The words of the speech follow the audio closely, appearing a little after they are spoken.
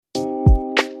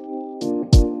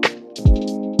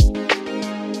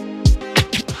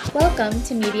Welcome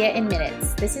to Media in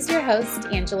Minutes. This is your host,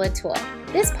 Angela Toole.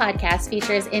 This podcast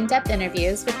features in-depth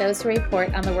interviews with those who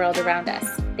report on the world around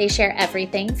us. They share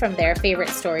everything from their favorite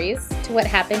stories to what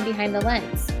happened behind the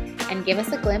lens and give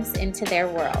us a glimpse into their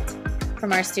world.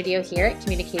 From our studio here at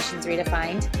Communications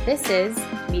Redefined, this is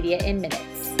Media in Minutes.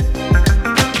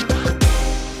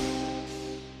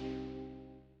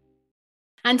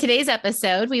 On today's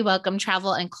episode, we welcome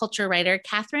travel and culture writer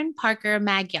Catherine Parker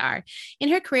Magyar. In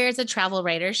her career as a travel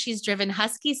writer, she's driven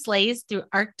husky sleighs through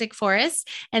Arctic forests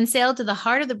and sailed to the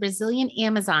heart of the Brazilian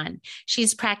Amazon.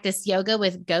 She's practiced yoga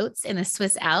with goats in the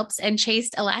Swiss Alps and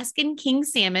chased Alaskan king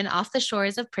salmon off the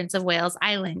shores of Prince of Wales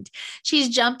Island. She's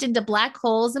jumped into black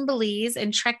holes in Belize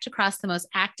and trekked across the most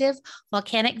active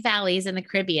volcanic valleys in the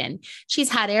Caribbean. She's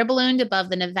hot air ballooned above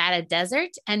the Nevada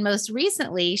desert, and most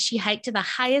recently, she hiked to the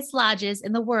highest lodges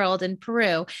in the world in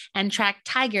Peru and tracked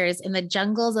tigers in the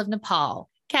jungles of Nepal.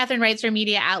 Catherine writes for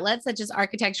media outlets such as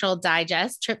Architectural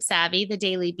Digest, Trip Savvy, The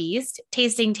Daily Beast,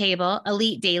 Tasting Table,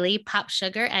 Elite Daily, Pop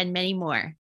Sugar, and many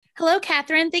more. Hello,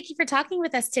 Catherine. Thank you for talking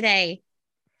with us today.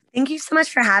 Thank you so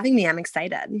much for having me. I'm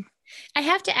excited. I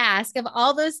have to ask, of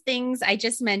all those things I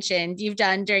just mentioned you've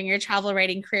done during your travel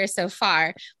writing career so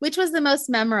far, which was the most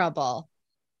memorable?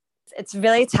 It's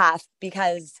really tough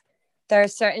because there are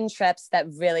certain trips that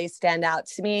really stand out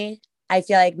to me. I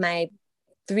feel like my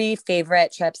 3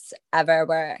 favorite trips ever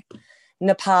were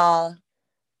Nepal,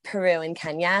 Peru, and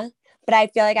Kenya. But I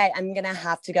feel like I'm going to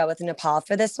have to go with Nepal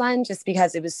for this one just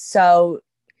because it was so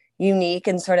unique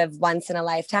and sort of once in a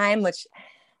lifetime, which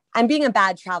I'm being a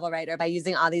bad travel writer by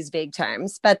using all these vague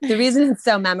terms. But the reason it's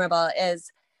so memorable is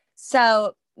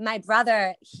my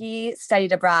brother, he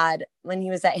studied abroad when he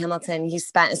was at Hamilton. He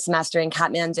spent a semester in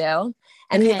Kathmandu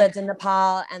and he lived in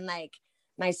Nepal, and like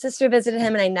my sister visited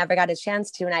him and I never got a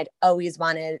chance to, and I'd always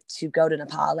wanted to go to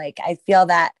Nepal. Like I feel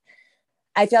there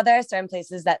are certain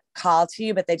places that call to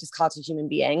you, but they just call to human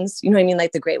beings. You know what I mean?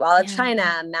 Like the Great Wall of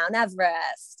China, Mount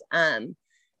Everest, the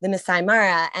Masai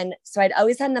Mara. And so I'd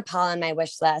always had Nepal on my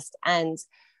wish list, and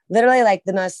literally like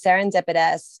the most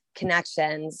serendipitous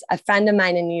connections. A friend of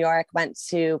mine in New York went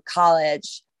to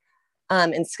college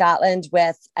in Scotland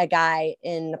with a guy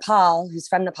in Nepal who's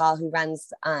from Nepal who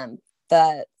runs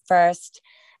the first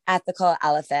ethical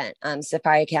elephant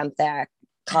safari camp there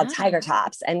called Tiger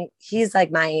Tops. And he's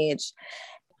like my age.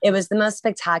 It was the most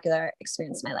spectacular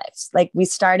experience of my life. Like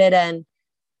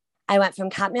I went from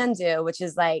Kathmandu, which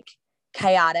is like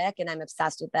chaotic and I'm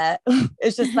obsessed with it.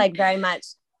 It's just like very much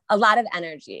a lot of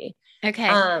energy.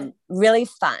 Okay. Really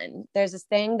fun. There's this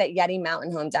thing that Yeti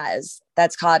Mountain Home does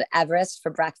that's called Everest for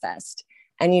breakfast.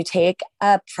 And you take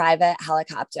a private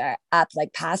helicopter up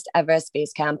like past Everest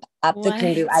Base Camp, up the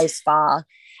Khumbu Ice Fall.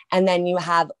 And then you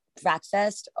have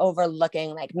breakfast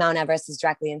overlooking like Mount Everest is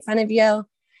directly in front of you.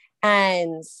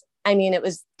 And I mean,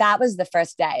 that was the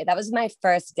first day. That was my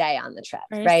first day on the trip.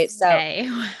 Right. So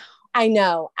I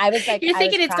know. I was like, you're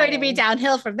thinking it's going to be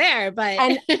downhill from there, but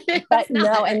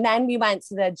no. And then we went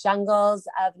to the jungles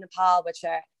of Nepal, which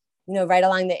are, right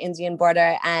along the Indian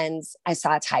border. And I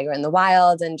saw a tiger in the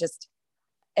wild, and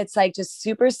it's like just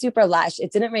super, super lush.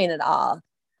 It didn't rain at all.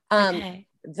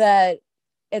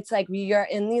 It's like you're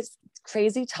in these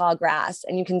crazy tall grass,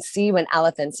 and you can see when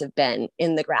elephants have been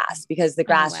in the grass because the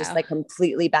grass just like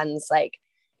completely bends like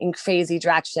in crazy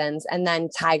directions. And then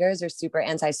tigers are super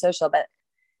antisocial, but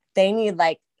they need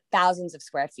like thousands of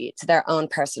square feet to their own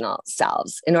personal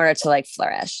selves in order to like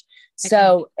flourish.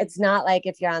 So it's not like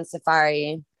if you're on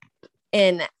safari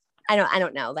in, I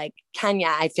don't know, like Kenya,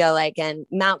 I feel like in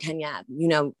Mount Kenya,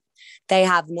 they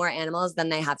have more animals than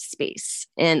they have space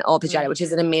in Ol Pejeta, which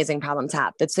is an amazing problem to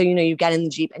have. But so, you get in the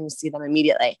Jeep and you see them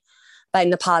immediately. But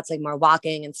in Nepal, it's like more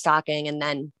walking and stalking, and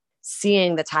then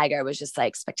seeing the tiger was just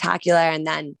like spectacular. And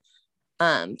then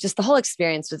just the whole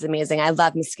experience was amazing. I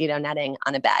love mosquito netting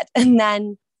on a bed. And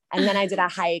then I did a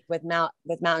hike with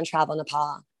Mountain Travel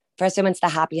Nepal. First I went to the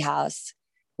Happy House,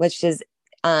 which is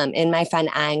in my friend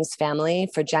Ang's family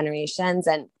for generations.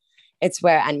 And it's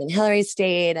where Edmund Hillary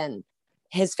stayed, and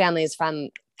his family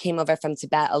came over from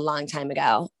Tibet a long time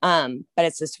ago. But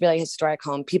it's this really historic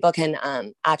home. People can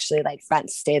actually like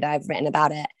rent stay there. I've written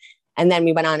about it. And then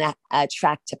we went on a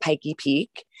trek to Pikey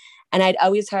Peak. And I'd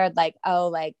always heard like,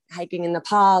 like hiking in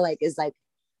Nepal, like is like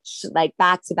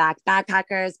back-to-back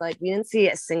backpackers, but like we didn't see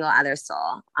a single other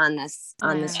soul on this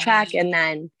trek. And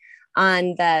then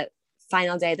on the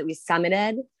final day that we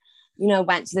summited,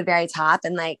 went to the very top,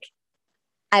 and like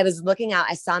I was looking out,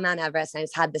 I saw Mount Everest, and I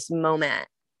just had this moment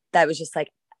that was just like,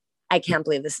 I can't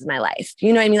believe this is my life.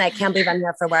 You know what I mean? Like, I can't believe I'm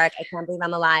here for work. I can't believe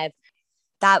I'm alive.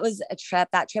 That was a trip.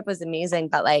 That trip was amazing.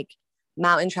 But like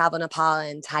Mountain Travel Nepal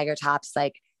and Tiger Tops,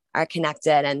 like are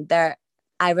connected, and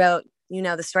I wrote,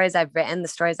 the stories I've written, the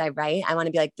stories I write, I want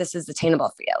to be like, this is attainable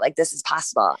for you. Like, this is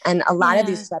possible. And a lot of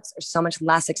these trips are so much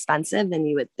less expensive than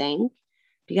you would think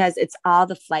because it's all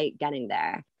the flight getting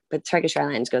there. But Turkish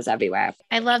Airlines goes everywhere.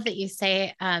 I love that you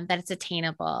say that it's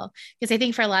attainable because I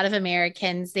think for a lot of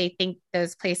Americans, they think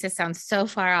those places sound so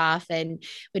far off and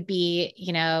would be,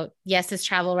 yes, this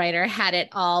travel writer had it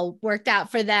all worked out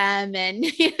for them and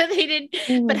they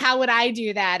didn't, but how would I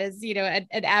do that as, an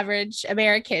average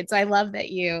American? So I love that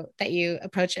you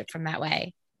approach it from that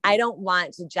way. I don't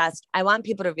want to I want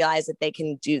people to realize that they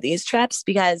can do these trips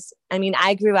because the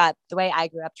way I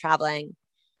grew up traveling,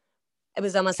 it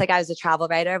was almost like I was a travel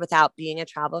writer without being a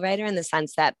travel writer in the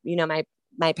sense that,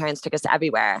 my parents took us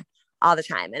everywhere all the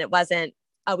time. And it wasn't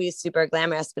always super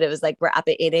glamorous, but it was like, we're up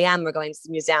at 8 a.m. We're going to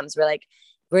museums.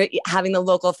 We're having the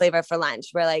local flavor for lunch.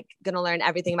 We're like going to learn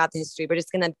everything about the history. We're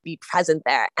just going to be present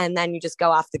there. And then you just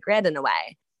go off the grid in a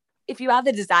way. If you have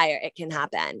the desire, it can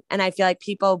happen. And I feel like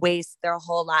people waste their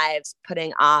whole lives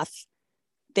putting off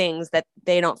things that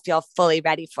they don't feel fully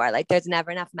ready for. Like there's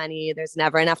never enough money. There's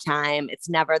never enough time. It's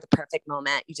never the perfect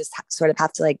moment. You just sort of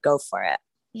have to like go for it.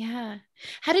 Yeah.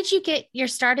 How did you get your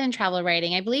start in travel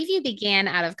writing? I believe you began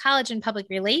out of college in public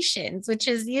relations, which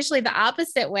is usually the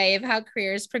opposite way of how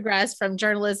careers progress from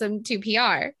journalism to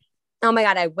PR. Oh my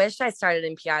God, I wish I started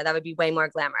in PR. That would be way more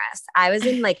glamorous. I was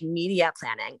in like media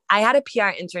planning. I had a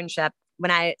PR internship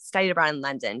when I studied abroad in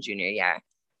London junior year.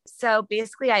 So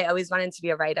basically, I always wanted to be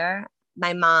a writer.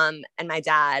 My mom and my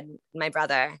dad, my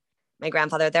brother, my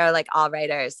grandfather, they're like all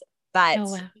writers. But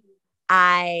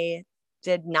I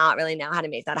did not really know how to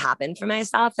make that happen for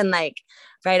myself. And like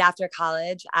right after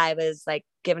college, I was like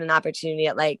given an opportunity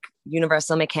at like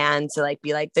Universal McCann to like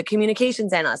be like the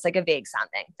communications analyst, like a vague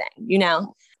sounding thing,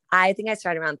 I think I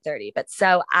started around 30. But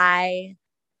so I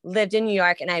lived in New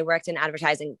York and I worked in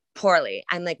advertising poorly.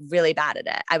 I'm like really bad at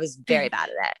it. I was very bad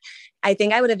at it. I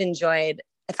think I would have enjoyed,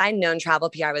 if I'd known travel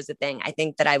PR was a thing, I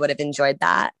think that I would have enjoyed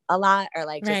that a lot or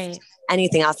like just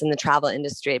anything else in the travel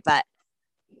industry. But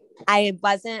I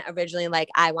wasn't originally like,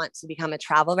 I want to become a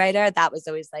travel writer. That was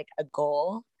always like a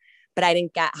goal, but I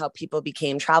didn't get how people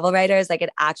became travel writers. Like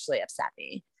it actually upset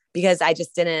me because I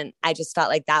just felt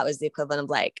like that was the equivalent of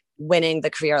like winning the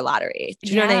career lottery.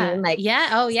 Do you know what I mean? Like, yeah.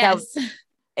 Oh, yes. So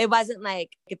it wasn't like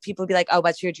if people be like, oh,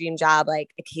 what's your dream job? Like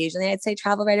occasionally I'd say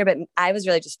travel writer, but I was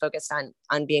really just focused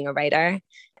on being a writer.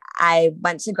 I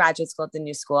went to graduate school at the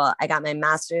New School. I got my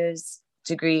master's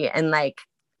degree in like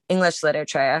English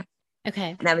literature.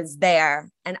 Okay. And I was there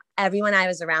and everyone I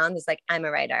was around was like, I'm a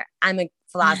writer. I'm a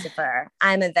philosopher.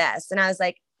 I'm a this. And I was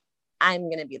like, I'm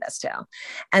going to be this too.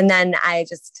 And then I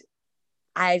just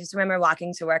remember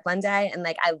walking to work one day and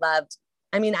like,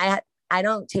 I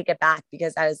don't take it back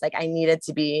because I was like, I needed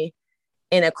to be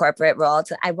in a corporate role.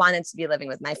 I wanted to be living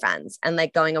with my friends and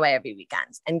like going away every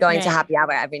weekend and going to happy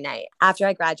hour every night. After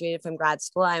I graduated from grad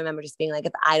school, I remember just being like,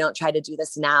 if I don't try to do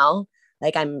this now,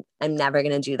 like I'm never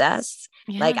going to do this.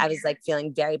 Yeah. Like I was like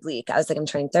feeling very bleak. I was like, I'm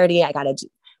turning 30. I got to do,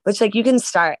 which like you can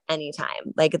start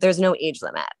anytime. Like there's no age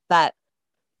limit, but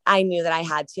I knew that I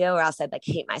had to, or else I'd like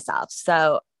hate myself.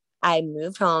 So I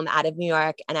moved home out of New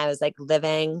York and I was like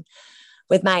living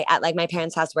at my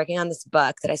parents' house working on this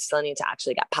book that I still need to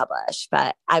actually get published.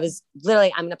 But I was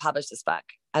literally, I'm going to publish this book.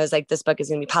 I was like, this book is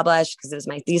going to be published because it was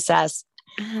my thesis.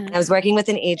 And I was working with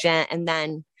an agent and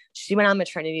then she went on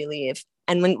maternity leave.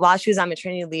 And while she was on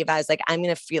maternity leave, I was like, I'm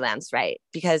going to freelance write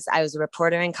because I was a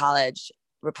reporter in college,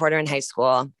 reporter in high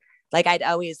school. Like I'd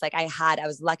always like, I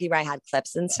was lucky where I had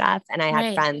clips and stuff. And I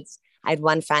had friends. I had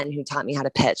one friend who taught me how to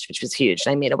pitch, which was huge.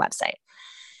 And I made a website.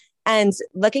 And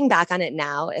looking back on it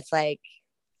now, if like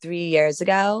 4 years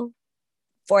ago,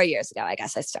 I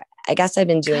guess I've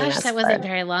been doing this. That wasn't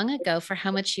very long ago for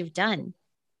how much you've done.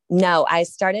 No, I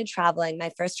started traveling.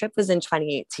 My first trip was in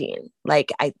 2018.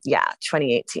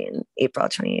 2018, April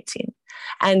 2018.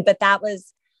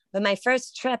 But my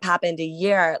first trip happened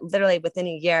literally within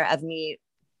a year of me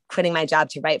quitting my job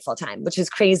to write full time, which is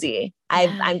crazy.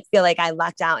 Yeah. I feel like I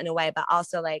lucked out in a way, but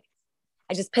also like,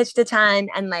 I just pitched a ton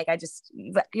and like,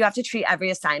 you have to treat every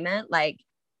assignment like,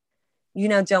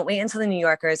 don't wait until the New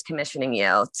Yorker is commissioning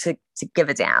you to give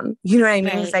a damn. You know what I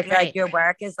mean? Because I feel like your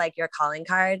work is like your calling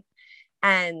card.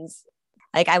 And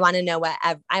like, I want to know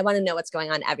what's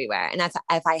going on everywhere. And if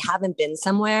I haven't been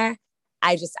somewhere,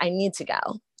 I need to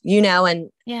go, and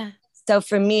yeah. So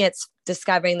for me, it's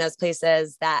discovering those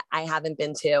places that I haven't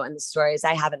been to and the stories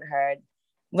I haven't heard,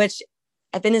 which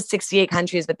I've been in 68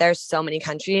 countries, but there's so many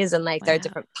countries and like there are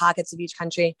different pockets of each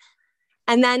country.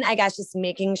 And then I guess just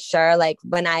making sure like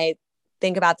when I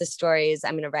think about the stories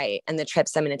I'm going to write and the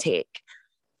trips I'm going to take,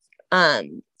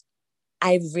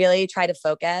 I really try to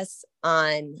focus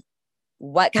on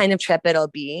what kind of trip it'll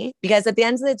be. Because at the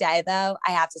end of the day, though,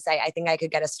 I have to say, I think I could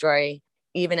get a story,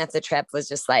 even if the trip was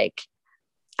just like,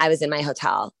 I was in my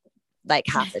hotel, like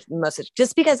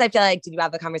just because I feel like, did you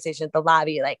have a conversation at the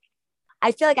lobby? Like,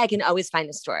 I feel like I can always find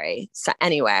a story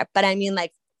anywhere. But I mean,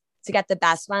 like, to get the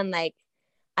best one, like,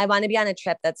 I want to be on a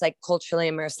trip that's like culturally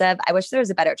immersive. I wish there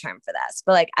was a better term for this,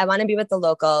 but like, I want to be with the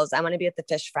locals. I want to be at the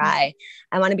fish fry.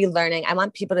 I want to be learning. I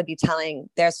want people to be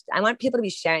I want people to be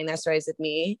sharing their stories with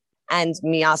me, and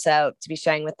me also to be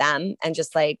sharing with them, and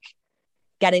just like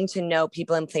getting to know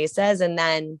people in places. And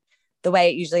then the way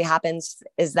it usually happens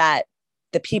is that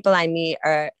the people I meet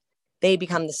they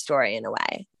become the story in a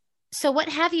way. So what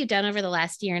have you done over the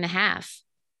last year and a half?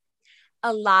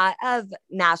 A lot of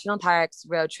national parks,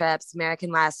 road trips,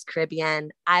 American West, Caribbean.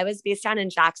 I was based down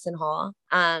in Jackson Hole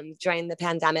during the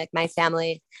pandemic. My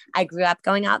family, I grew up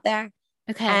going out there.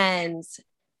 Okay. And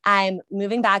I'm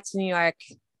moving back to New York,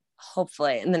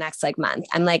 hopefully in the next like month.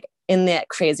 I'm like in the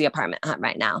crazy apartment hunt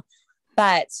right now.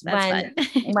 But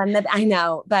I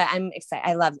know, but I'm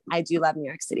excited. I do love New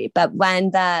York City. But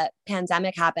when the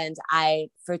pandemic happened,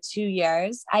 for 2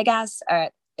 years, I guess, or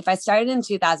if I started in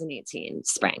 2018,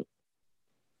 spring.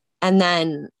 And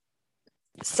then,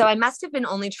 so I must have been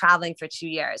only traveling for 2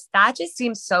 years. That just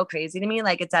seems so crazy to me.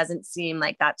 Like, it doesn't seem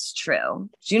like that's true.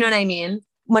 Do you know what I mean?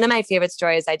 One of my favorite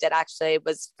stories I did actually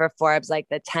was for Forbes, like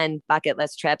the 10 bucket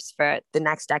list trips for the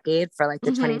next decade for like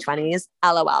the 2020s,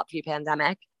 LOL,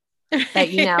 pre-pandemic. But,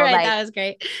 you know, right, like, that was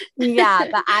great. Yeah.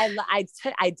 But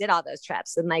I did all those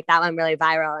trips, and like that went really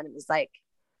viral, and it was like,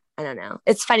 I don't know.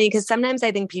 It's funny because sometimes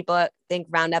I think people think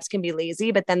roundups can be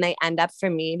lazy, but then they end up, for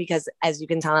me, because as you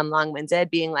can tell, I'm long-winded,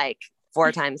 being like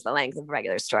 4 times the length of a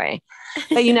regular story.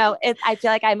 But, you know, I feel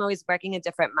like I'm always working a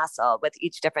different muscle with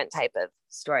each different type of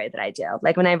story that I do.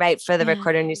 Like when I write for the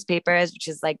Recorder newspapers, which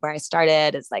is like where I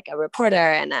started as like a reporter.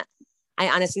 And I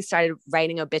honestly started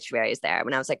writing obituaries there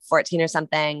when I was like 14 or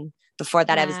something. Before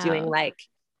that, I was doing like,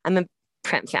 I'm a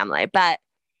print family, but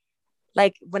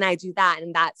like when I do that,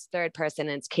 and that's third person,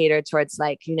 and it's catered towards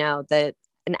like, you know,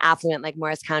 an affluent, like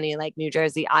Morris County, like New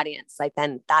Jersey audience, like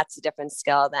then that's a different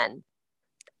skill than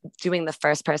doing the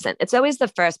first person. It's always the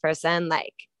first person,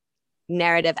 like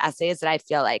narrative essays that I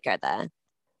feel like are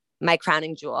my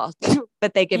crowning jewel,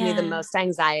 but they give me the most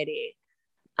anxiety.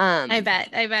 I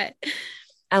bet.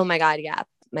 Oh my God. Yeah.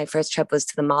 My first trip was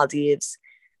to the Maldives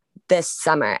this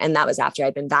summer, and that was after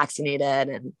I'd been vaccinated.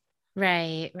 And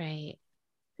right.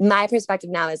 My perspective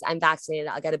now is I'm vaccinated.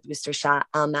 I'll get a booster shot.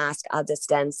 I'll mask. I'll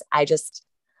distance. I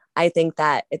think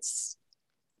that it's,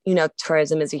 you know,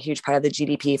 tourism is a huge part of the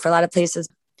GDP for a lot of places.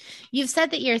 You've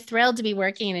said that you're thrilled to be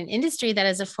working in an industry that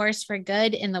is a force for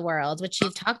good in the world, which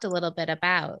you've talked a little bit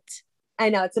about. I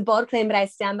know it's a bold claim, but I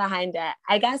stand behind it.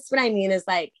 I guess what I mean is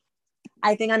like,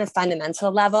 I think on a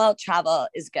fundamental level, travel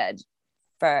is good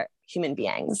for human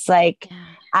beings. Like,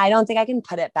 I don't think I can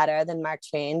put it better than Mark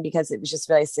Twain, because it was just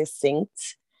really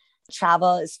succinct.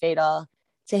 Travel is fatal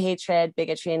to hatred,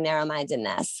 bigotry, and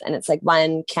narrow-mindedness. And it's like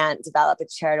one can't develop a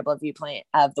charitable viewpoint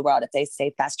of the world if they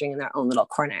stay festering in their own little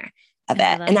corner of it.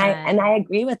 And I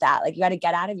agree with that. Like, you got to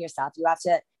get out of yourself. You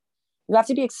have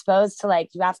to be exposed to like,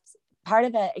 part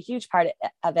of it, a huge part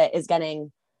of it is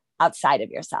getting outside of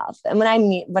yourself. And what I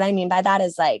mean by that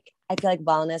is like, I feel like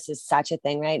wellness is such a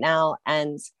thing right now.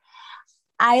 And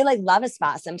I like love a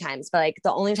spa sometimes, but like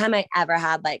the only time I ever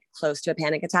had like close to a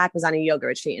panic attack was on a yoga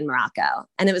retreat in Morocco.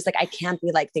 And it was like, I can't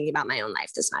be like thinking about my own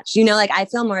life this much, you know, like I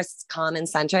feel more calm and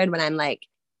centered when I'm like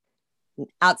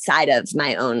outside of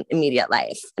my own immediate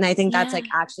life. And I think that's like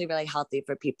actually really healthy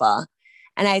for people.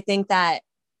 And I think that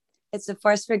it's a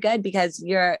force for good, because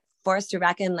you're forced to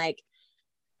reckon like,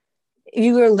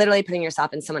 you are literally putting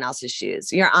yourself in someone else's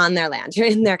shoes. You're on their land, you're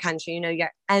in their country, you know,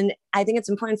 and I think it's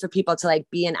important for people to like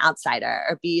be an outsider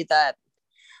or be I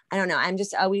don't know. I'm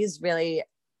just always really,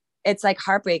 it's like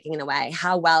heartbreaking in a way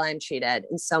how well I'm treated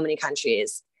in so many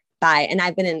countries and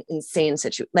I've been in insane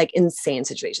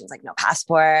situations, like no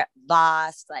passport,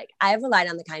 lost. Like I've relied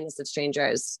on the kindness of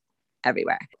strangers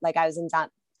everywhere. Like I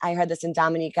heard this in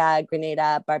Dominica,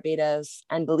 Grenada, Barbados,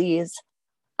 and Belize.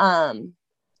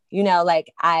 You know,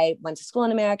 like I went to school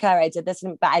in America, or I did this,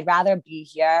 but I'd rather be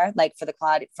here, like for the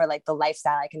quality, for like the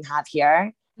lifestyle I can have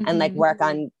here, and like work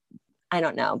on, I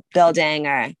don't know, building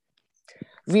or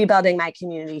rebuilding my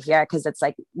community here. Cause it's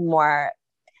like more,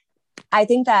 I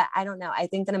think that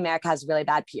America has really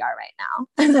bad PR right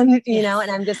now, you know, and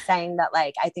I'm just saying that,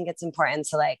 like, I think it's important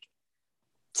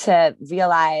to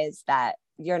realize that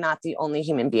you're not the only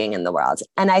human being in the world.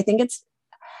 And I think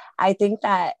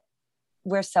that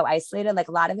we're so isolated. Like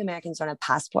a lot of Americans don't have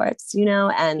passports, you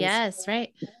know, and yes,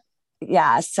 right.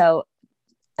 Yeah. So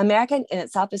America in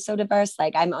itself is so diverse.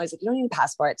 Like I'm always like, you don't need a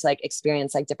passport to like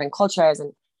experience like different cultures.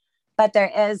 But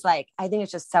there is like, I think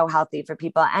it's just so healthy for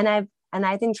people. And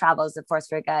I think travel is a force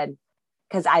for good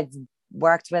because I've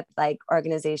worked with like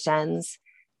organizations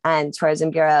and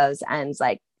tourism bureaus and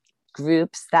like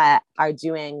groups that are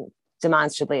doing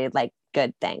demonstrably like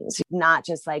good things, not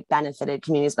just like benefited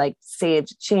communities, but like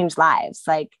changed lives.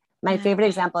 Like my favorite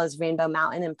example is Rainbow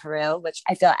Mountain in Peru, which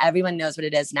I feel everyone knows what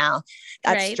it is now.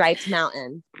 That's Striped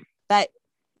Mountain. But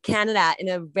Canada, in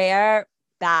a rare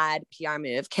bad PR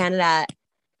move, Canada,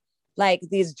 like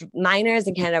these miners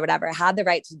in Canada, whatever, had the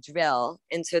right to drill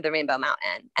into the Rainbow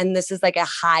Mountain. And this is like a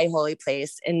high holy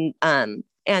place in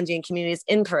Andean communities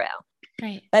in Peru.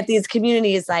 Right. But these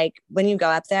communities, like when you go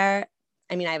up there,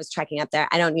 I mean, I was trekking up there.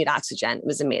 I don't need oxygen. It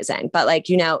was amazing. But like,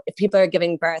 you know, if people are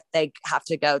giving birth, they have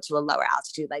to go to a lower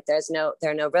altitude. Like there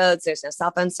are no roads, there's no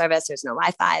cell phone service, there's no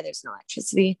Wi-Fi, there's no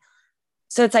electricity.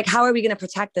 So it's like, how are we going to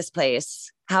protect this place?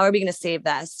 How are we going to save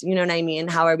this? You know what I mean?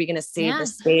 How are we going to save the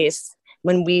space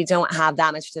when we don't have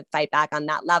that much to fight back on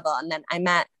that level? And then I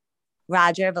met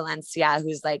Roger Valencia,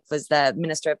 who's like, was the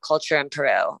Minister of Culture in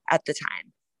Peru at the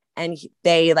time. And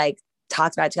they like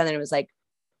talked about it together and it was like,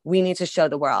 we need to show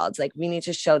the world, like we need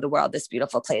to show the world this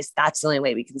beautiful place. That's the only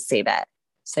way we can save it.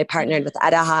 So I partnered with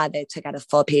Etihad. They took out a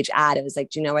full page ad. It was like,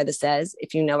 do you know where this is?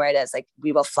 If you know where it is, like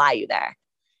we will fly you there.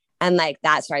 And like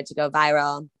that started to go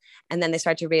viral. And then they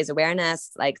started to raise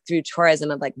awareness like through tourism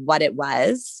of like what it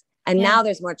was. And now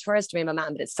there's more tourists to Rainbow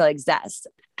Mountain, but it still exists.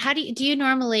 How do you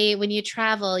normally, when you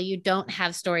travel, you don't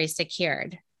have stories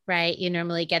secured, right? You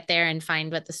normally get there and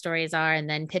find what the stories are and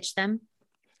then pitch them.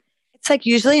 It's like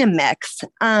usually a mix.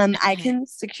 I can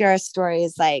secure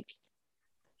stories like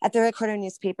at the Recorder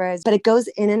newspapers, but it goes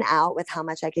in and out with how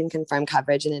much I can confirm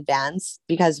coverage in advance,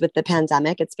 because with the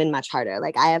pandemic, it's been much harder.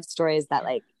 Like I have stories that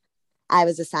like I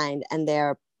was assigned and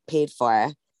they're paid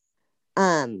for.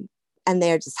 And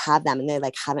they just have them and they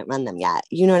like haven't run them yet.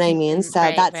 You know what I mean? So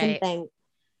that's something,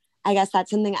 I guess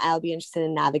that's something I'll be interested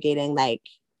in navigating, like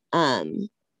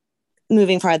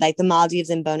moving forward. Like the Maldives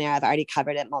and Bonaire, I've already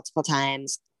covered it multiple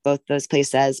times, both those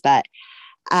places, but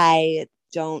I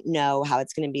don't know how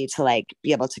it's going to be to like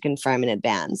be able to confirm in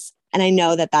advance. And I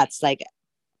know that that's like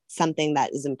something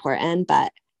that is important,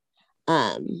 but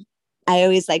I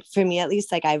always like, for me at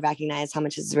least, like I recognize how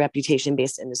much is a reputation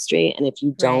based industry. And if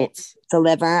you don't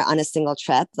deliver on a single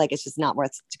trip, like it's just not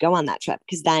worth to go on that trip,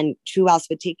 because then who else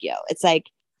would take you? It's like,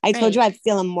 I told you I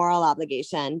feel a moral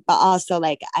obligation, but also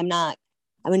like I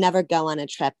would never go on a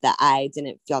trip that I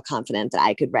didn't feel confident that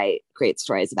I could write great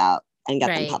stories about and get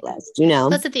them published, you know?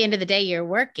 Plus at the end of the day, you're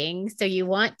working. So you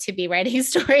want to be writing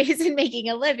stories and making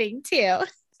a living too.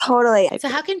 Totally. So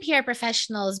how can PR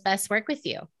professionals best work with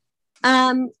you?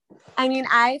 I mean,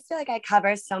 I feel like I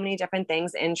cover so many different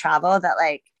things in travel that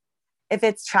like, if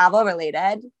it's travel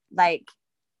related, like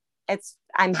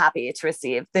I'm happy to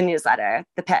receive the newsletter,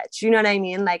 the pitch, you know what I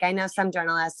mean? Like, I know some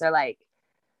journalists are like,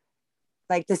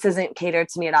 this isn't catered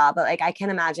to me at all, but like, I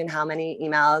can't imagine how many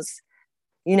emails,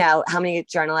 you know, how many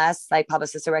journalists, like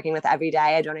publicists are working with every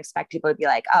day. I don't expect people to be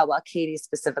like, oh, well, Katie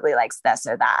specifically likes this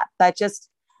or that, but just,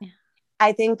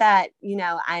 I think that, you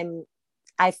know,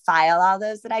 I file all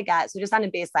those that I get. So just on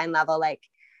a baseline level, like,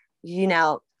 you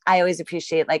know, I always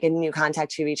appreciate like a new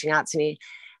contact who reaching out to me.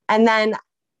 And then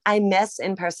I miss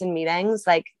in-person meetings.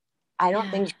 Like, I don't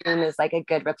think Zoom is like a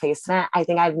good replacement. I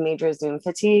think I have major Zoom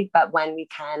fatigue, but when we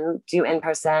can do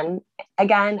in-person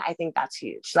again, I think that's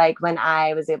huge. Like when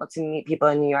I was able to meet people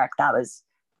in New York, that was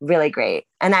really great.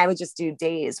 And I would just do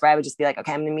days where I would just be like,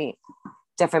 okay, I'm going to meet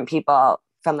different people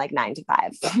from like 9 to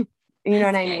 5. You know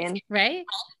what I mean? Right.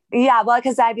 Yeah. Well,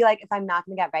 because I'd be like, if I'm not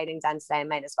going to get writing done today, I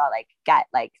might as well like get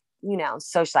like, you know,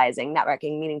 socializing,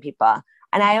 networking, meeting people.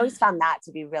 And I always found that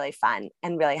to be really fun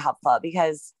and really helpful,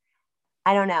 because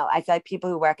I don't know, I feel like people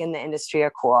who work in the industry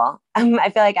are cool. I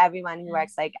feel like everyone who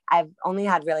works, like I've only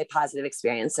had really positive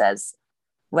experiences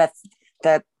with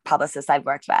the publicists I've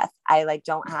worked with. I like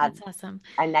don't have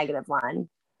a negative one.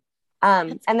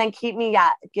 And then give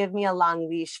me a long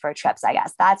leash for trips, I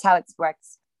guess. That's how it's worked.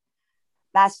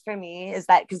 That's for me, is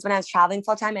that because when I was traveling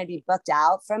full time, I'd be booked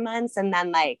out for months. And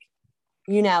then like,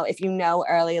 you know, if you know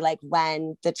early, like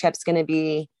when the trip's going to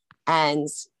be and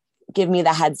give me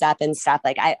the heads up and stuff,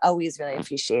 like I always really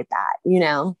appreciate that, you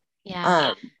know?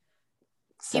 Yeah.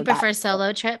 Do you prefer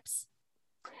solo trips?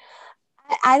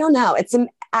 I don't know.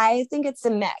 I think it's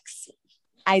a mix.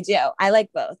 I do. I like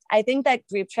both. I think that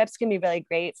group trips can be really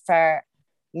great for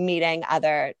meeting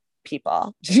other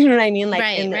people. Do you know what I mean?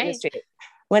 Like in the industry.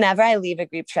 Whenever I leave a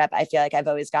group trip, I feel like I've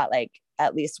always got like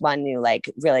at least one new, like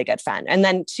really good friend. And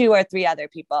then 2 or 3 other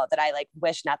people that I like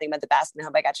wish nothing but the best and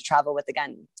hope I got to travel with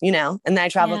again, you know, and then I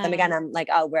travel with them again. I'm like,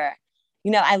 oh,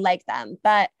 I like them.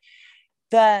 But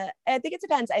I think it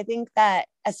depends. I think that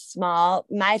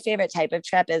my favorite type of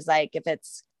trip is like, if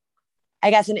it's,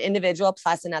 I guess, an individual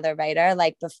plus another writer.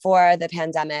 Like before the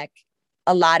pandemic,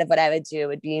 a lot of what I would do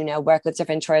would be, you know, work with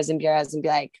different tourism bureaus and be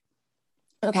like,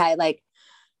 okay, like,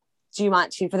 do you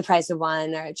want 2 for the price of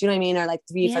 1? Or do you know what I mean? Or like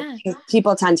 3 for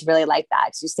people tend to really like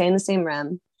that. So you stay in the same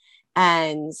room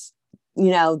and,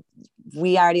 you know,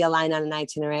 we already align on an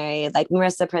itinerary. Like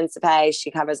Marissa Principe, she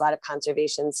covers a lot of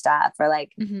conservation stuff, or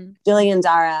like Jillian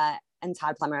Dara and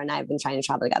Todd Plummer and I have been trying to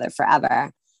travel together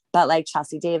forever. But like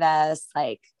Chelsea Davis,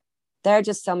 like there are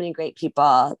just so many great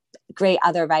people, great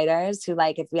other writers who,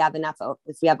 like, if we have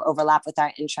overlap with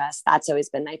our interests, that's always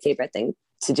been my favorite thing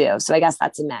to do. So I guess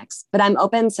that's a mix, but I'm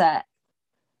open to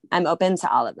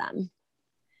all of them.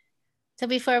 So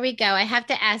before we go, I have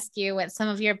to ask you what some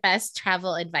of your best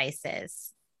travel advice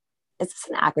is. It's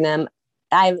an acronym.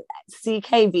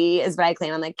 CKV is what I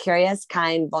claim. I'm like curious,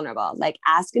 kind, vulnerable. Like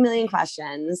ask a million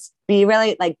questions. Be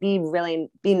nice,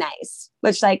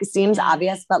 which like seems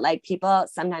obvious, but like people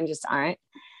sometimes just aren't.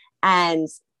 And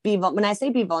when I say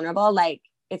be vulnerable, like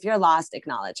if you're lost,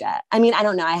 acknowledge it. I mean, I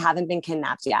don't know. I haven't been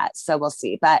kidnapped yet, so we'll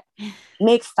see. But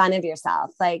make fun of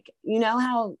yourself. Like, you know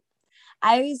how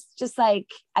I always just like,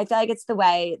 I feel like it's the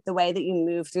way that you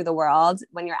move through the world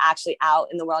when you're actually out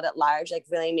in the world at large, like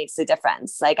really makes a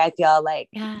difference. Like, I feel like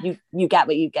you get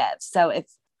what you give. So if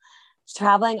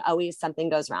traveling, always something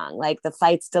goes wrong, like the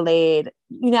flight's delayed,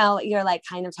 you know, you're like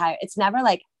kind of tired. It's never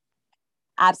like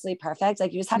absolutely perfect.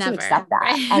 Like you just have to accept that.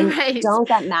 Right. And don't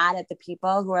get mad at the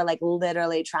people who are like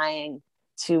literally trying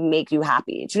to make you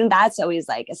happy. That's always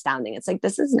like astounding. It's like,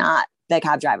 this is not the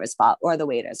cab driver's fault or the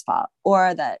waiter's fault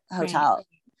or the hotel. Right.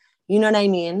 You know what I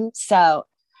mean? So,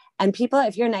 and people,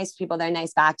 if you're nice to people, they're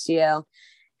nice back to you.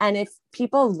 And if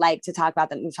people like to talk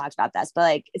about them, we've talked about this, but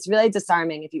like, it's really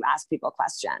disarming if you ask people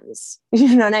questions,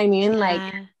 you know what I mean? Like,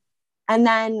 and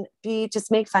then just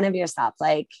make fun of yourself.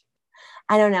 Like,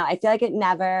 I don't know. I feel like it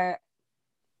never,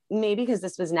 maybe because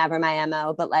this was never my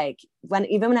MO, but like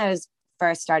even when I was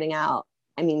first starting out,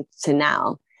 I mean, to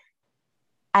now,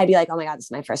 I'd be like, oh my God, this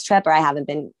is my first trip, or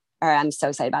I'm so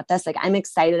excited about this. Like, I'm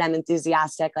excited. I'm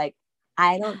enthusiastic. Like,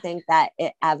 I don't think that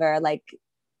it ever like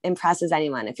impresses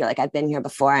anyone if you're like, I've been here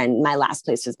before and my last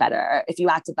place was better. Or if you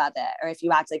act above it, or if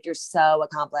you act like you're so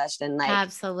accomplished and like,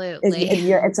 absolutely,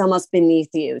 it's almost beneath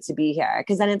you to be here.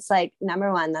 Cause then it's like,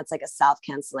 number one, that's like a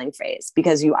self-canceling phrase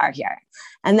because you are here.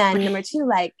 And then number 2,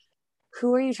 like,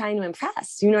 who are you trying to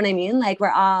impress? You know what I mean? Like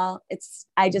I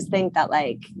just think that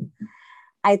like,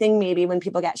 I think maybe when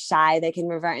people get shy, they can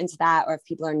revert into that. Or if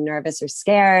people are nervous or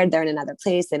scared, they're in another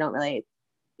place.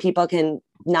 People can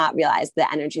not realize the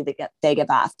energy they give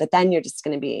off, but then you're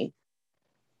going to be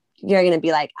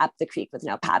like up the creek with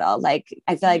no paddle. Like,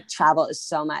 I feel like travel is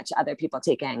so much other people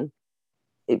being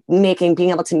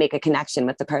able to make a connection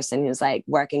with the person who's like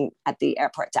working at the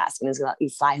airport desk and is going to let you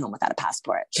fly home without a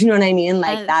passport. Do you know what I mean?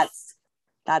 Like that's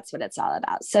what it's all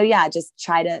about. So yeah, just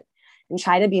try to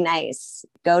be nice,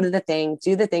 go to the thing,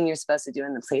 do the thing you're supposed to do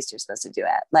in the place you're supposed to do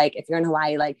it. Like if you're in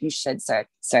Hawaii, like you should surf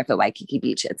at Waikiki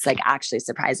Beach. It's like actually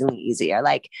surprisingly easy. Or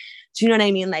like, do you know what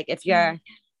I mean? Like if you're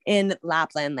in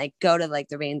Lapland, like go to like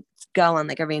go on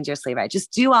like a reindeer sleigh ride,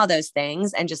 just do all those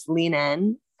things and just lean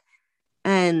in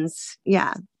and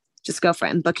just go for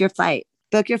it and book your flight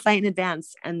in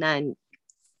advance. And then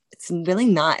it's really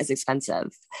not as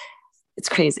expensive. It's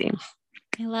crazy.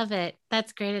 I love it.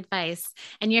 That's great advice.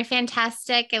 And you're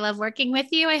fantastic. I love working with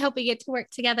you. I hope we get to work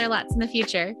together lots in the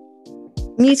future.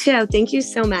 Me too. Thank you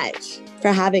so much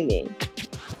for having me.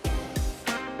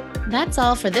 That's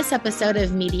all for this episode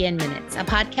of Media in Minutes, a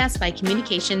podcast by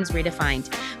Communications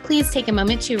Redefined. Please take a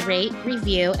moment to rate,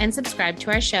 review, and subscribe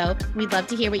to our show. We'd love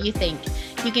to hear what you think.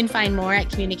 You can find more at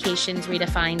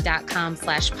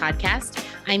communicationsredefined.com/podcast.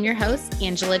 I'm your host,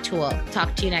 Angela Toole.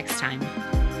 Talk to you next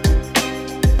time.